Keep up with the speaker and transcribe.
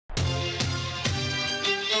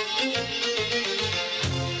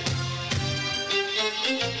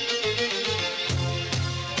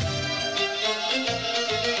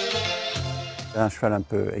Un cheval un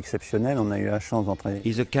peu exceptionnel, on a eu la chance d'entraîner.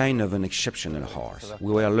 He's a kind of an exceptional horse.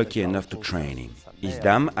 We were lucky enough to train him. His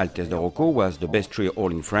dam, Altesse de Rocco, was the best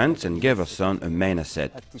three-year-old in France and gave her son a main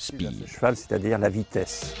asset, speed. Le cheval, c'est-à-dire la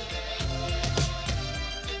vitesse.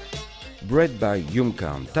 Bred by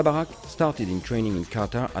Yumkan, Tabarak started in training in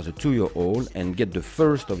Qatar as a 2-year-old and get the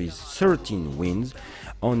first of his 13 wins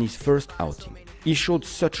on his first outing. He showed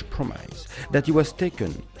such promise that he was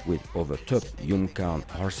taken with other top Yumkan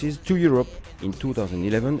horses to Europe in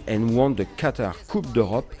 2011 and won the Qatar Coupe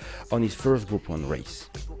d'Europe on his first Group 1 race.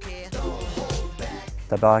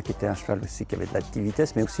 Tabarak était un cheval aussi qui avait de la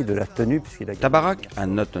vitesse, mais aussi de la tenue. Tabarak had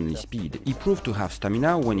not only speed, he proved to have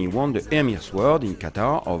stamina when he won the Emir Sword in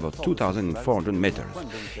Qatar over 2,400 meters.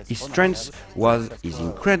 His strength was his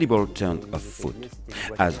incredible turn of foot.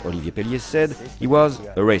 As Olivier Pellier said, he was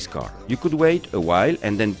a race car. You could wait a while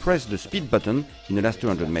and then press the speed button in the last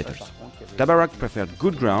 200 meters. Tabarak preferred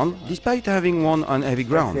good ground, despite having won on heavy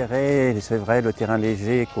ground. C'est vrai, le terrain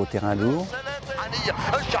léger qu'au terrain lourd.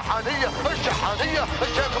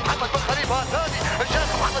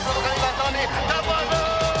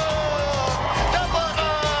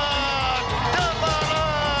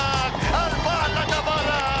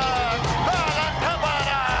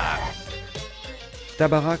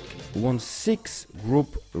 Tabarak won 6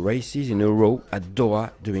 group races in a row at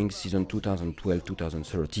Doha during season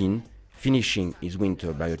 2012-2013, finishing his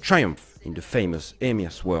winter by a triumph in the famous Emir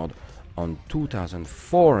Sword on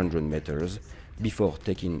 2,400 meters before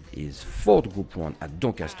taking his 4th Group 1 at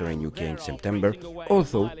Doncaster in UK in September,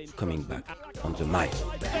 although coming back on the mile.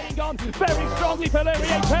 Very strongly Pellier,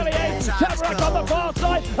 Tabarak on the far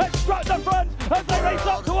side, and struck the front as they race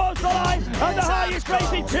up towards the line, and the highest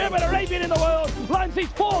racing German Arabian in the world lands his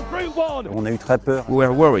 4th Group 1. On a eu très peur. We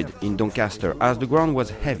were worried in Doncaster as the ground was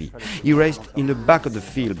heavy. He raced in the back of the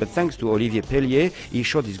field, but thanks to Olivier Pellier, he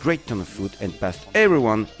showed his great turn of foot and passed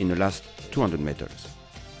everyone in the last 200 meters.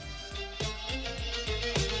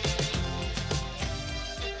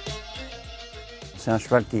 C'est un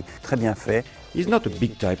cheval qui est très bien fait. He's not a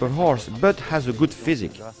big type of horse, but has a good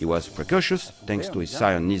physique. He was precocious thanks to his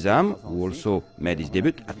sire Nizam, who also made his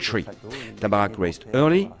debut at 3. Tabarak raced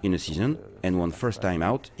early in the season and won first time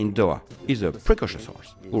out in Doha. He's a precocious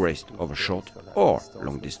horse who raced over short or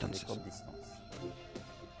long distances.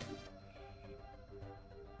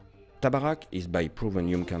 Tabarak is by proven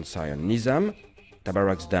Yumkan sire Nizam.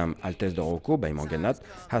 Tabarak's dam Altesse de Rocco by Manganat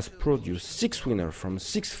has produced 6 winners from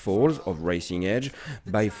 6 foals of racing age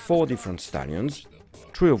by 4 different stallions,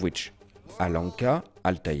 3 of which, Alanka,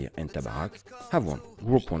 Altair and Tabarak, have won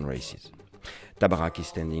Group 1 races. Tabarak is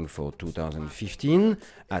standing for 2015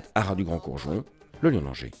 at Haras du Grand Courgeon, Le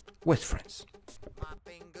Lyon-Angers, West France. My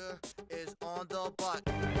finger is on the